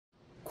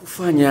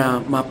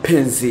Kufanya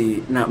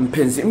mapenzi na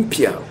mpenzi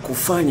mpya,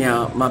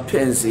 kufanya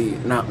mapenzi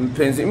na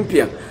mpenzi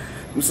mpya.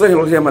 Msanii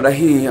wa mada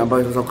hii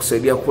ambayo itaweza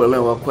kusaidia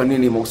kuelewa kwa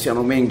nini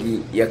mahusiano mengi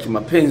ya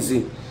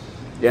kimapenzi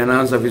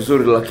yanaanza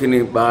vizuri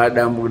lakini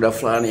baada ya muda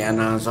fulani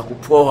yanaanza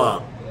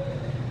kupoa.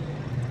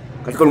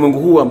 Katika ulimwengu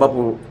huu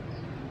ambapo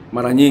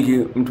mara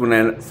nyingi mtu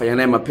anafanya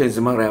naye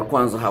mapenzi mara ya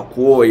kwanza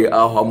hakuoi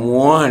au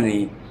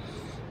hamuoani,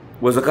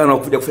 uwezekano wa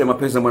kuja kufanya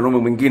mapenzi na mwanaume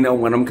mwingine au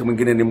mwanamke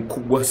mwingine ni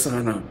mkubwa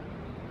sana.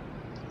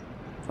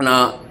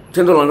 Na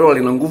tendo la ndoa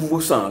lina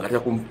nguvu sana katika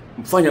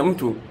kumfanya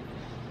mtu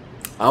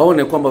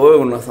aone kwamba wewe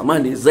una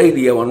thamani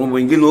zaidi ya wanaume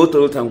wengine wote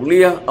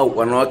waliotangulia au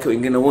wanawake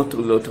wengine wote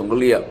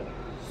waliotangulia.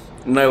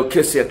 Nayo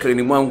kesi ya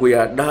klini mwangu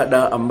ya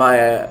dada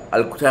ambaye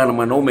alikutana na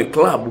mwanaume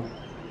klabu,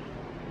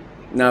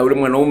 na yule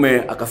mwanaume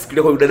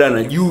akafikiria kwa yule dada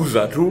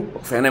anajiuza tu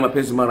kufanya naye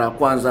mapenzi mara ya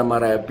kwanza,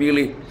 mara ya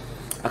pili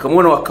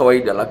akamwona wa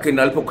kawaida,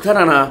 lakini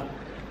alipokutana na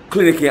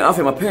kliniki ya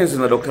afya mapenzi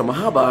na Dr.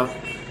 Mahaba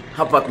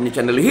hapa kwenye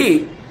channel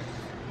hii,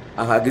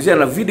 akaagizia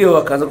na video,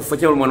 akaanza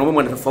kufuatia yule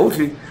mwanaume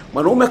tofauti.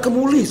 Mwanaume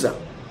akamuuliza,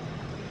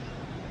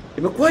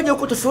 imekuwaje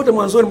huko tofauti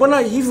mwanzoni? Mbona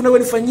hivi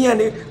unavyonifanyia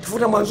ni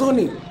tofauti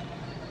mwanzoni?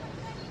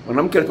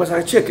 Mwanamke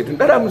alipata cheki,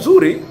 dada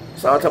mzuri,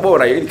 sawa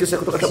Tabora, hii kesi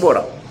kutoka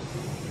Tabora.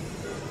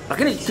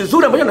 Lakini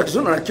kizuri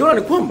ambacho nakiona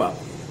ni kwamba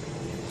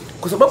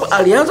kwa sababu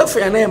alianza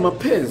kufanya naye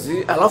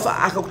mapenzi alafu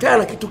akakutana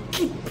na kitu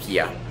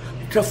kipya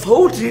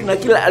tofauti na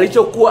kila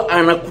alichokuwa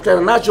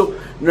anakutana nacho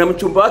na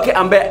mchumba wake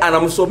ambaye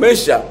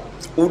anamsomesha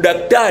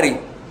udaktari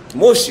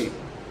Moshi.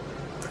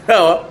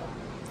 Sawa?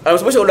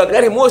 Anamsomesha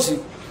udaktari Moshi.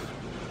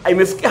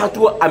 Imefikia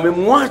hatua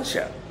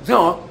amemwacha.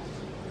 Sawa?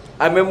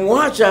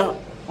 Amemwacha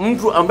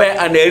mtu ambaye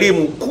ana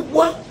elimu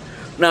kubwa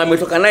na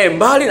ametoka naye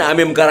mbali na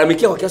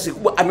amemgaramikia kwa kiasi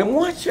kubwa,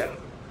 amemwacha.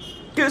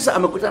 Kisa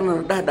amekutana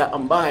na dada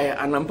ambaye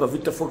anampa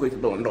vitu tofauti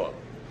vya ndoa.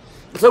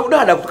 Kwa sababu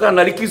dada kutokana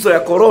na likizo ya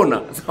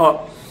corona, sawa,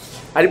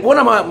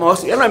 alipoona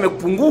mawasiliano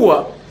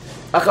yamepungua,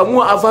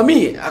 akaamua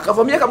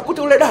akavamia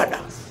akamkuta yule dada.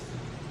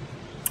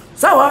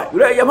 Sawa,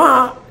 yule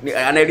jamaa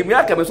ana elimu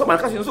yake, amesoma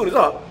na kazi nzuri,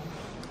 sawa.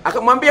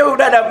 Akamwambia yule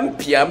dada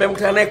mpya ambaye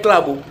mkutana naye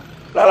klabu,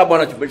 lala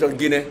bwana, chumba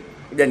kingine,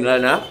 kuja nilala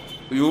na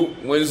huyu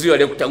mwenzio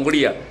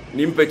aliyekutangulia,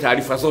 nimpe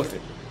taarifa zote.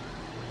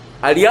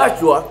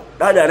 Aliachwa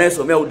dada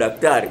anayesomea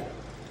udaktari.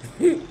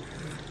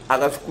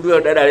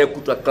 Akachukuliwa dada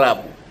aliyekutwa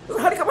klabu.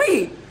 Sasa hali kama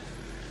hii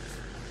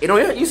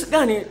inaonyesha jinsi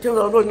gani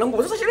tendo la ndoa lina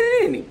nguvu. Sasa shida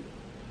ni nini?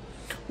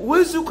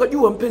 Uwezi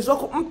ukajua mpenzi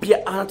wako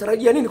mpya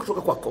anatarajia nini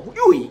kutoka kwako,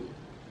 hujui.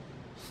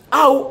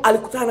 Au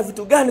alikutana na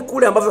vitu gani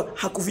kule ambavyo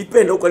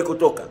hakuvipenda huko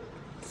alikotoka.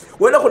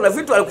 Wewe kuna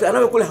vitu alikutana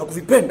navyo kule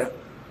hakuvipenda.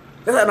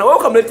 Sasa na wewe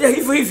ukamletea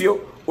hivyo hivyo,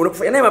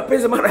 unapofanya naye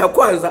mapenzi mara ya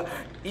kwanza,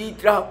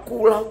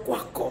 itakula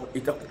kwako,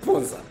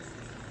 itakuponza.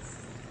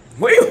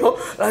 Kwa hiyo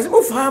lazima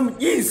ufahamu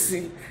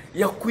jinsi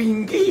ya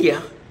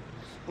kuingia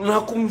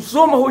na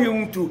kumsoma huyu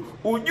mtu,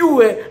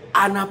 ujue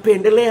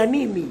anapendelea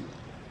nini.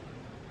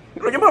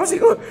 Ndio jambo msingi.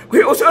 Kwa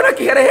hiyo usione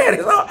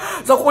kiherehere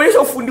za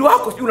kuonyesha ufundi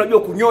wako, sio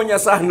unajua kunyonya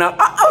sana.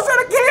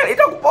 Usione kiherehere,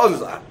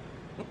 itakuponza.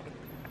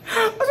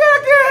 Usione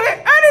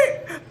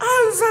kiherehere,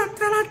 anza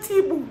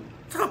taratibu.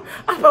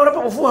 Hapa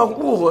unapovua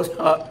nguo,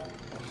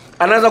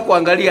 anaanza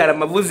kuangalia ana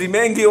mavuzi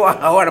mengi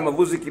au ana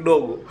mavuzi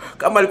kidogo.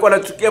 Kama alikuwa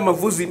anachukia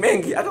mavuzi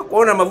mengi,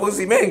 akakuona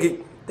mavuzi mengi,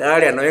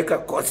 tayari anaweka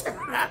kosa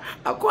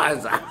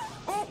kwanza.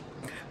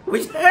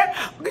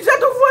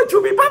 Ukishatofua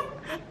chumbi pap,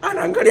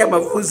 anaangalia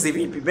mavuzi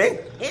vipi mengi.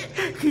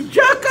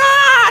 Kijaka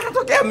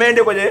atatokea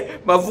mende kwenye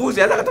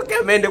mavuzi,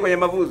 atatokea mende kwenye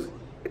mavuzi.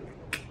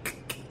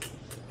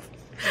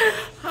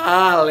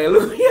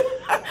 Haleluya.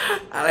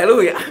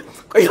 Haleluya.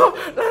 Kwa hiyo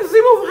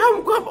lazima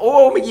ufahamu kwamba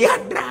wewe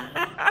umejiandaa.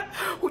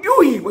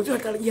 Hujui mwanzo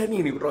atarajia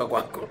nini kutoka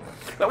kwako.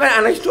 Labda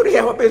ana historia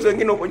ya mapenzi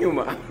wengine huko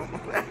nyuma.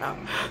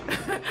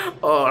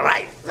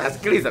 Alright,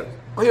 sikiliza.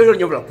 Kwa hiyo hilo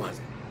jambo la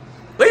kwanza.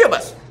 Kwa hiyo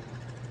basi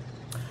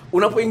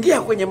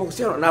unapoingia kwenye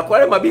mahusiano na kwa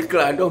wale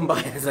mabikira ndio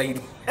mbaya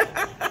zaidi.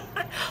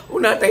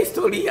 Una hata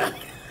historia.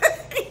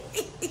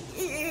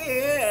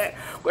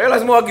 Kwa hiyo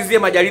lazima uagizie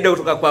majarida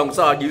kutoka kwangu,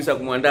 sawa, jinsi ya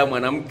kumwandaa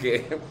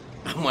mwanamke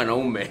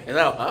mwanaume,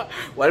 sawa,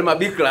 wale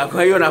mabikira.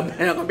 Kwa hiyo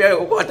nakwambia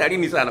uko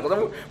hatarini sana, kwa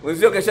sababu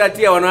mwenzio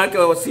keshatia wanawake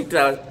wa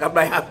 6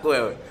 kabla yako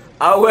wewe,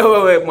 au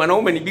wewe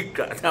mwanaume ni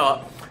bikira, sawa,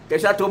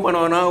 keshatomba na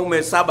wanaume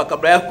 7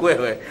 kabla yako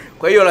wewe.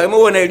 Kwa hiyo lazima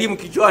uwe na elimu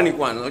kichwani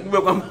kwanza,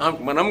 unajua kwamba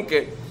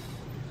mwanamke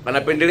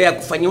anapendelea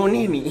kufanywa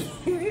nini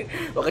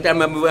wakati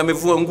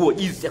amevua nguo,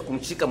 jinsi ya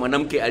kumshika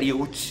mwanamke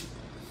aliyeuchi,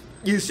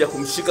 jinsi ya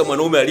kumshika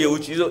mwanaume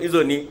aliyeuchi.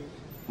 Hizo ni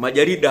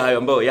majarida hayo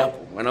ambayo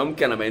yapo.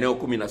 Mwanamke ana maeneo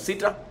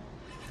 16,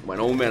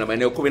 mwanaume ana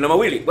maeneo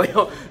 12. Kwa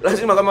hiyo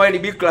lazima kama wewe ni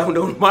bikira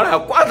ndio mara ya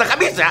kwanza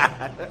kabisa.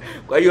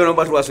 Kwa hiyo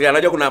naomba tuwasiliane.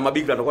 Najua kuna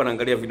mabikira watakuwa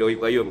wanaangalia video hii,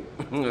 kwa hiyo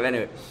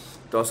anyway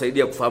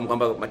tutawasaidia kufahamu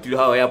kwamba material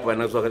hayo yapo,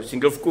 yanauzwa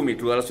shilingi 10,000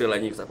 tu, wala sio la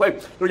nyingi. Kwa hiyo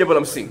ndio jambo la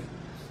msingi.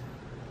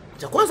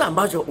 Cha kwanza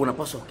ambacho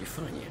unapaswa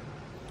kukifanya,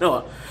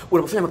 sawa,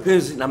 unapofanya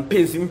mapenzi na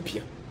mpenzi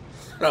mpya,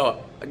 sawa,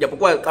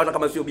 japokuwa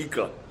kama sio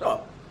bikira, sawa,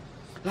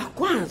 la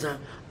kwanza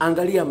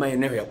angalia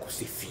maeneo ya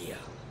kusifia.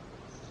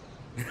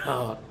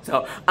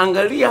 Sawa,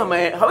 angalia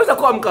haweza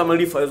kuwa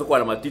mkamilifu, haweza kuwa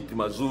na matiti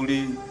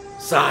mazuri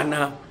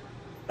sana,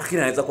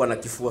 lakini anaweza kuwa na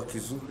kifua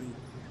kizuri,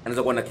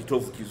 anaweza kuwa na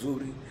kitovu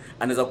kizuri,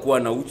 anaweza kuwa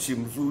na uchi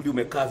mzuri,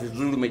 umekaa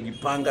vizuri,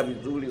 umejipanga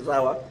vizuri,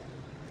 sawa,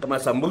 kama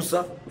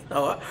sambusa,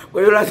 sawa.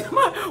 Kwa hiyo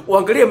lazima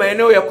uangalie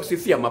maeneo ya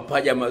kusifia,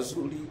 mapaja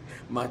mazuri,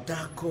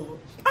 matako.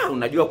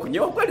 Unajua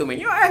kunyoa kweli,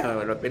 umenyoa,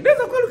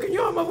 unapendeza kweli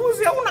ukinyoa,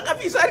 mavuzi hauna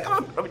kabisa,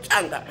 kama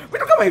mchanga.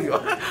 Vitu kama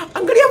hivyo.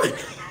 Angalia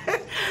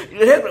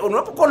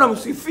unapokuwa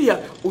unamsifia,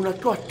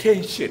 unatoa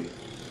tension.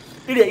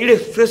 Ile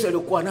stress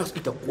aliyokuwa nayo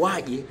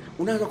itakuaje?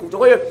 Unaanza kutoka.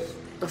 Kwa hiyo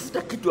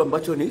tafuta kitu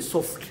ambacho ni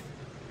soft,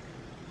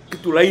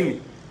 kitu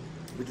laini,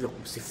 vitu vya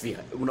kumsifia.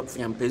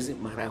 Unapofanya mpenzi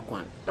mara ya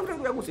kwanza, tafuta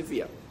kitu cha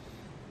kumsifia.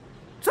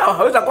 Sawa,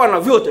 haweza kuwa na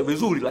vyote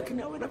vizuri,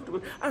 lakini awe na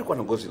vitu, anakuwa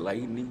na ngozi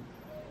laini.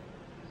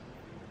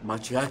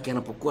 Macho yake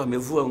anapokuwa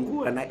amevua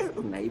nguo na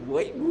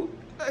aibu.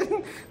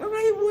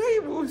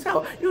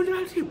 Sawa, hiyo ndio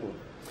utaratibu.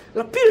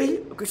 La pili,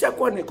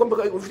 ukishakuwa ni kwamba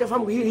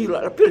ushafahamu hili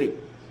la pili,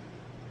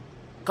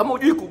 kama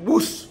hujui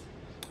kubusu,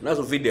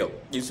 nazo video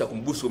jinsi ya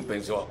kumbusu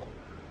mpenzi wako.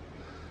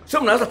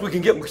 Sio mnaanza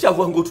kuingia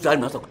mkishavua nguo tu tayari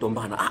mnaanza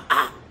kutombana.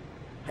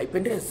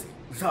 Haipendezi.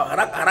 Sawa,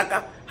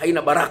 haraka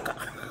haina baraka.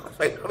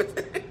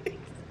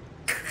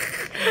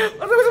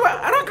 Unasema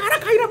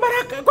haraka haina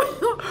baraka. Kwa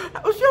hiyo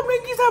usio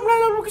mwingiza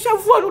mnaanza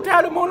ukishavua tu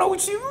tayari umeona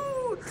uchi.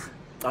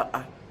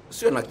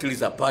 Sio na akili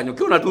za panya.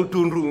 Ukiona tu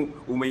tundu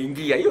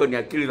umeingia, hiyo ni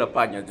akili za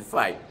panya,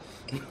 zifai.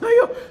 Kwa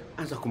hiyo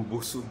anza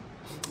kumbusu,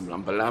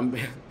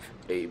 mlambalambe,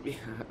 baby.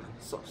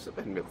 So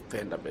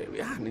nimekupenda baby.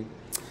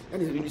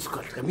 Yani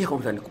sikutarajia kama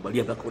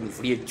utanikubalia mpaka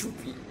unifulie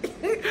chupi.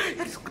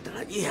 Yani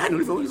sikutarajia, yani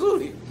ulivyo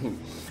vizuri.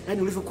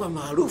 Yani ulivyokuwa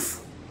maarufu.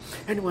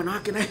 Yani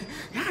wanawake na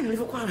yani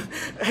ulivyokuwa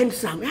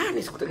handsome.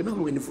 Yani sikutarajia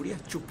ungenifulia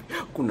chupi.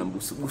 Kuna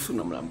mbusu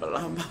na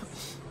mlambalamba.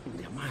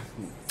 Jamani.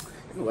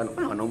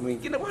 Wanaume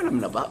wengine bwana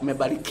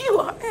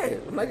mmebarikiwa.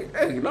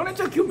 Unaona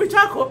kiumbe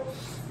chako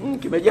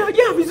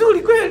kimejaa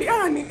vizuri kweli,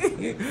 yani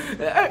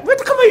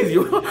vitu kama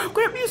hivyo.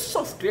 Kwa hiyo be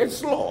soft and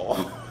slow.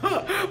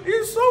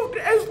 Be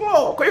soft and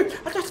slow. Kwa hiyo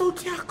hata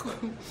sauti yako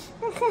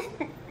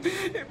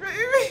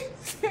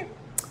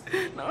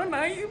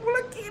naona aibu,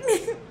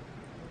 lakini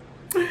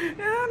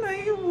naona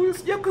aibu,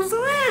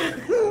 sijakuzoea.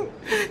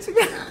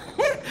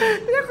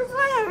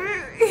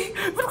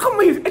 Vitu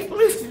kama hivyo, at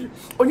least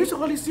onyesha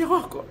uhalisia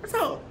wako,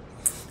 sawa.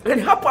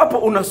 Yani hapo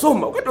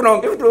unasoma, wakati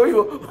unaongea vitu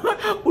hivyo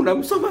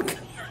unamsoma.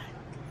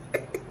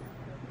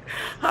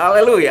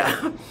 Haleluya.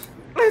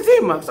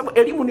 Lazima, sababu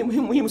elimu ni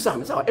muhimu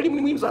sana, sawa? Elimu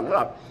ni muhimu sana,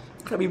 sawa?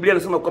 Kwa Biblia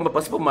inasema kwamba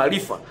pasipo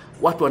maarifa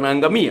watu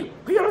wanaangamia.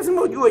 Kwa hiyo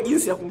lazima ujue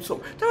jinsi ya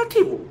kumsoma.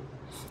 Taratibu.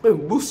 Kwa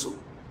hiyo mbusu,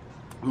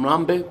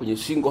 mlambe kwenye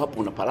shingo hapo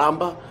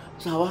unapalamba,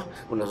 sawa?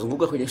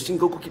 Unazunguka kwenye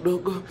shingo huko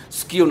kidogo,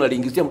 sikio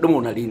unaliingizia, mdomo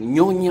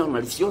unalinyonya,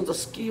 unalifyonza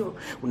sikio,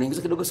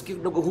 unaingiza kidogo sikio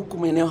kidogo huku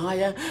maeneo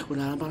haya,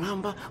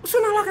 unalamba.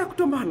 Usiona haraka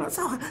kutombana,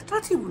 sawa?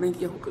 Taratibu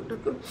unaingia huko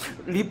kidogo.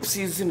 Lips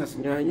hizi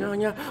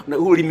zinanyonya, na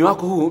ulimi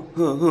wako huu,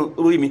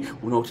 ulimi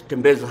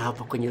unautembeza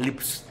hapa kwenye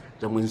lips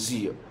za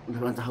mwenzio.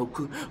 Unaanza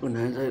huku,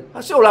 unaanza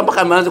sio ulamba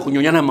kama anza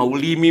kunyonyana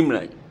maulimi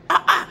mla.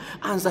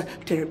 Anza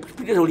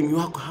piga ulimi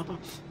wako hapa.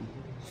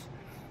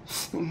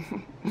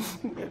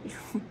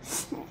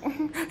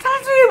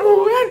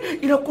 Taratibu, yani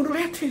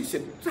inakuondolea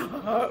tension.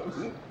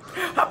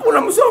 Hapo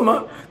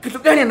unamsoma kitu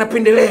gani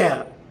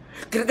anapendelea,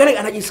 kitu gani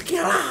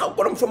anajisikia raha,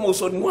 uko unamsoma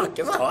usoni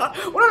wake, sawa?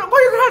 Kwa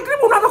hiyo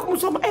taratibu unaanza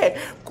kumsoma.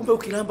 Kumbe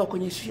ukilamba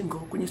kwenye shingo,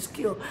 kwenye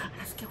sikio,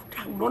 anasikia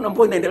utamu. Unaona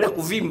mbona inaendelea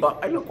kuvimba,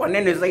 inakuwa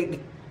nene zaidi.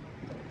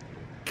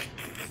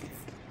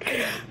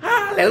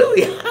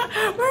 Haleluya.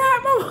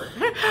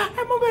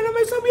 Mambo yana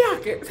mahesabu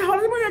yake. Sawa,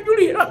 lazima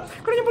uyajulie.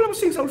 Kuna jambo la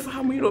msingi sana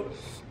ufahamu hilo.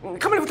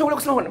 Kama nilivyotangulia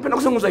kusema, napenda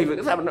kuzungumza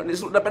hivi. Sawa,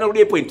 napenda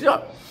urudie point.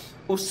 Sawa.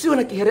 Usiwe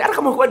na kiherehere, hata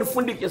kama uko ni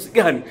fundi kiasi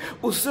gani,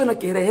 usiwe na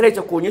kiherehere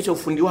cha kuonyesha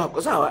ufundi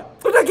wako, sawa?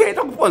 Utake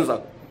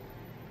itakuponza.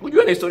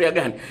 Unajua na historia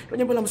gani? Kuna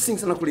jambo la msingi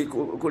sana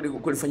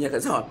kulifanyia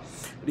kazi, sawa?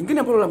 Lingine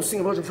ambalo la msingi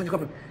ambalo tunafanya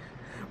kama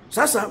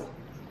sasa,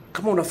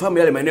 kama unafahamu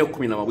yale maeneo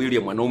 12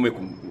 ya mwanaume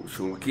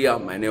kumshughulikia,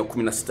 maeneo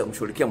 16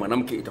 kumshughulikia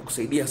mwanamke,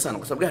 itakusaidia sana.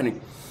 Kwa sababu gani?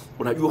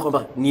 Unajua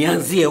kwamba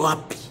nianzie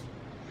wapi.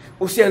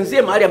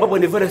 Usianzie mahali ambapo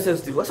ni very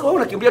sensitive. Sasa wewe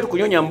unakimbia tu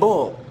kunyonya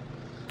mboo.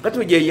 Wakati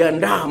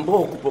hujajiandaa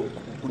mboo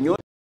kunyonya.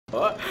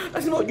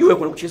 Lazima ujue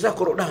kuna kuchezea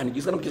korodani,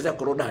 jinsi kuchezea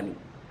korodani.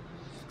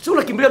 Sio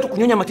unakimbilia tu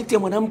kunyonya matiti ya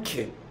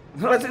mwanamke.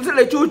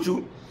 Zile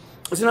chuchu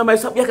zina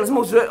mahesabu yake, lazima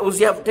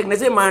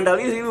usiyatengenezee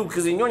maandalizi ili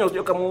ukizinyonya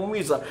usije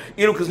kumuumiza,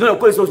 ili ukizinyonya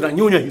kweli sio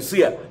zinanyonya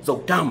hisia za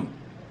utamu.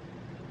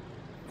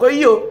 Kwa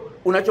hiyo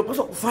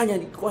unachopaswa kufanya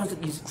ni kwanza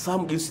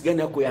kufahamu jinsi gani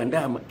ya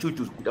kuandaa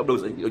chuchu kabla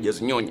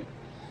hujazinyonya.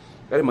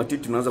 Yale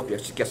matiti unaanza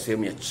kuyashikia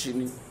sehemu ya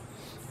chini,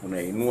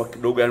 unainua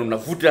kidogo, yani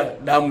unavuta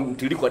damu,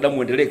 mtiririko wa damu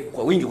uendelee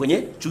kwa wingi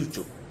kwenye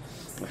chuchu.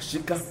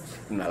 Unashika,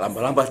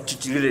 unalamba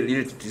chichi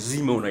lile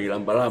titizime,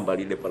 unailamba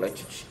lile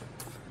parachichi.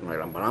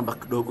 Unailamba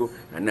kidogo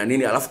na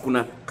nini, alafu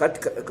kuna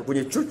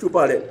kwenye chuchu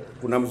pale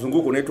kuna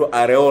mzunguko unaitwa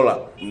areola,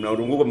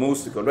 mzunguko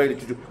mweusi kwa ile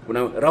chuchu,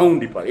 kuna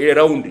raundi pale, ile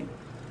raundi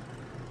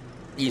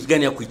jinsi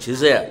gani ya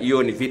kuichezea,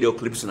 hiyo ni video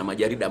clips na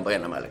majarida ambayo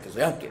yana maelekezo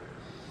yake.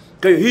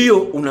 Kwa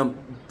hiyo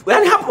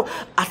Yaani hapo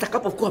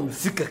atakapokuwa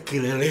amefika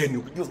kileleni,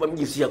 ukijua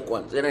jinsi ya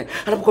kwanza. Yaani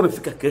atakapokuwa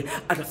amefika kileleni,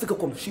 atafika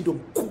kwa mshindo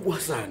mkubwa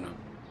sana.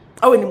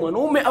 Awe ni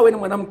mwanaume, awe ni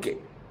mwanamke.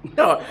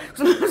 Sawa.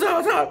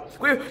 Sawa.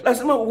 Kwa hiyo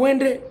lazima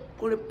uende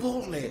pole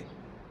pole.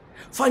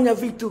 Fanya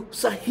vitu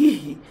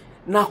sahihi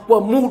na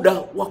kwa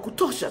muda wa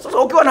kutosha. Sasa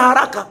ukiwa na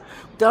haraka,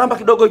 utalamba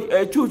kidogo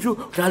chuchu,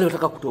 tayari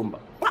unataka kutomba.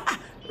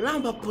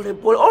 Lamba pole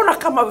pole. Ona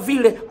kama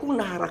vile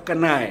huna haraka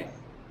naye.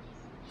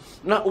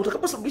 Na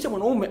utakaposababisha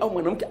mwanaume au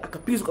mwanamke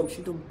akapizwa kwa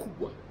mshindo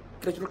mkubwa,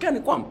 kinachotokea ni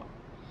kwamba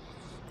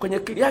kwenye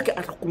akili yake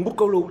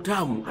atakumbuka ule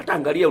utamu. Hata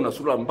angalia una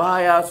sura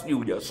mbaya, sijui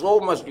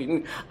hujasoma, sijui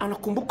nini,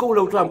 anakumbuka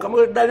ule utamu. Kama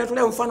yule dada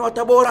anatolea mfano wa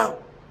Tabora.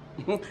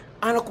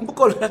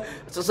 Anakumbuka ule.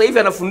 Sasa hivi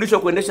anafundishwa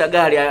kuendesha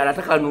gari,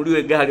 anataka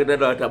anunuliwe gari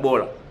dada wa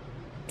Tabora.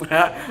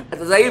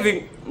 Sasa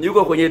hivi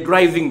yuko kwenye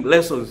driving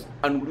lessons,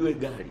 anunuliwe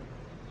gari.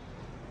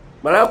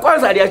 Mara ya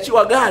kwanza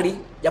aliachiwa gari,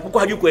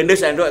 japokuwa hajui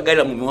kuendesha, ndio gari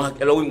la mume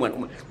wake, la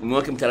mume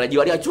wake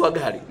mtarajiwa, aliachiwa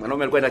gari.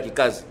 Mwanaume alikuwa enda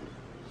kikazi.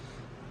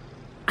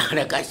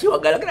 Anakashiwa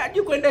gari, lakini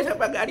hajui kuendesha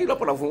pa gari,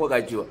 hapo anafungua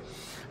kachiwa.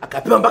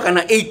 Akapewa mpaka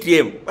na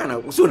ATM. Bwana,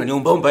 usio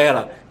unaniomba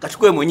hela,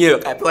 kachukue mwenyewe.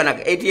 Akapewa na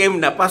ATM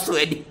na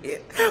password.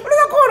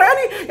 Unaweza kuona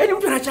yani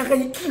mtu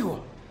anachanganyikiwa.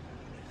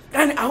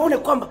 Yaani aone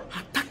kwamba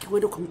hataki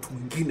uende kwa mtu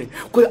mwingine.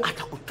 Kwa hiyo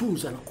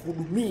atakutunza na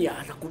kuhudumia,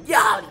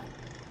 atakujali.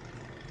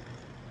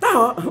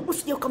 Sawa,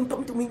 usije ukampa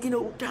mtu mwingine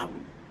utamu.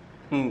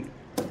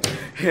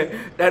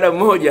 Dada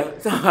mmoja,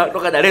 sawa,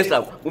 toka Dar es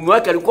Salaam, mume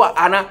wake alikuwa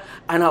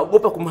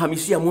anaogopa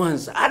kumhamishia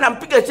Mwanza.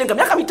 Anampiga chenga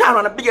miaka 5,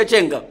 anapiga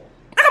chenga.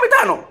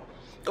 Miaka 5.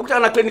 Kakutana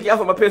na kliniki ya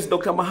mapenzi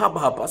Dr. Mahaba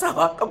hapa.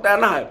 Sawa,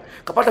 kakutana naye.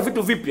 Kapata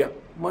vitu vipya.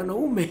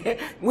 Mwanaume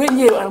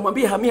mwenyewe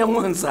anamwambia hamia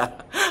Mwanza.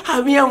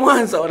 Hamia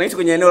Mwanza. Wanaishi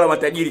kwenye eneo la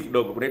matajiri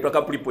kidogo, kunaitwa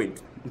Capri Point.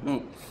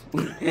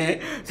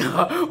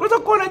 Sawa, unataka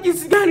kuona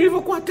jinsi gani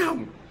ilivyokuwa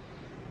tamu.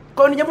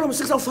 Kwa hiyo ni jambo la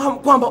msingi ufahamu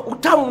kwamba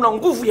utamu una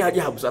nguvu ya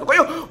ajabu sana. Kwa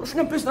hiyo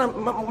unafanya mpenzi na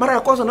mara ya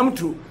kwanza na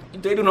mtu,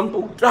 jitahidi unampa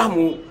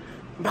utamu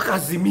mpaka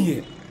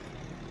azimie.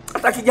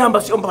 Hata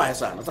kijamba sio mbaya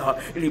sana. Sawa,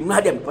 ili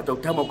mradi amepata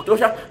utamu wa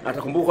kutosha na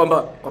atakumbuka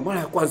kwamba kwa mara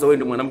ya kwanza wewe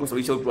ndio mwanamke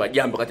usababisha mtu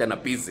ajamba wakati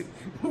anapizi.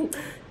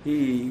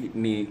 Hii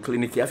ni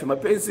kliniki ya afya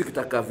mapenzi.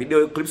 Ukitaka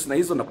video clips na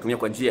hizo na kutumia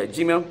kwa njia ya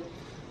Gmail,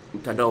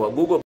 mtandao wa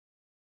Google.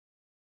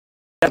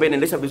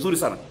 Inaendesha vizuri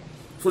sana.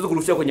 Siwezi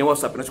kurushia kwenye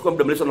WhatsApp, inachukua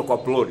muda mrefu sana kwa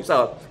upload.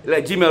 Sawa?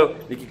 Ile Gmail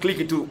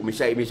nikikliki tu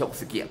imesha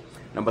kufikia.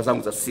 Namba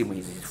zangu za simu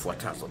hizi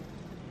zifuatazo: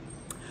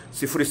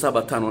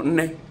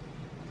 0754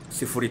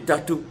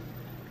 03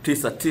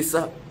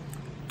 99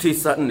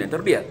 94.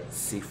 Tarudia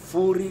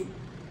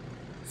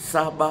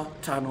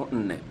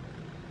 0754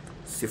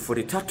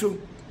 03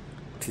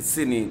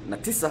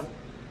 99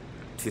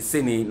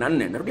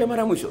 94. Narudia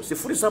mara mwisho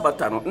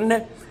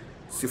 0754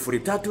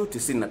 03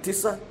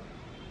 99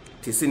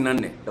 94.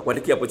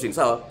 Nitakuandikia hapo chini,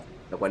 sawa?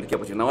 Nitakuandikia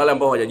hapo chini. Na wale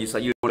ambao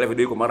hawajajisajili kwa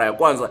video hii mara ya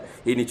kwanza,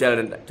 hii ni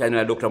channel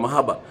ya Dr.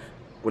 Mahaba.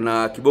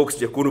 Kuna kibox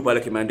chekundu pale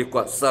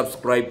kimeandikwa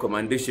subscribe kwa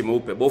maandishi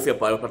meupe. Bofya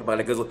pale upate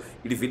maelekezo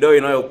ili video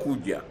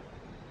inayokuja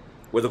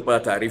uweze kupata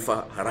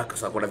taarifa haraka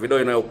sana. Kuna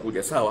video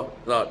inayokuja, sawa?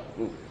 Sawa.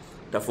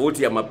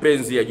 Tofauti ya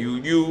mapenzi ya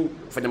juu,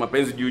 kufanya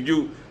mapenzi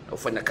juu na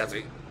kufanya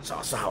kazi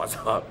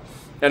sawa.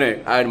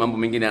 Yaani haya ni mambo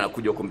mengine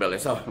yanakuja huko mbele,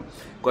 sawa?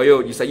 Kwa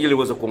hiyo jisajili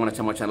uweze kuungana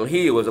chama channel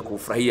hii, uweze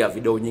kufurahia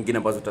video nyingine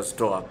ambazo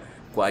tutazitoa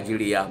kwa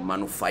ajili ya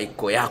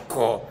manufaiko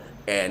yako.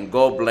 And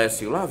God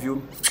bless you. Love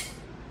you.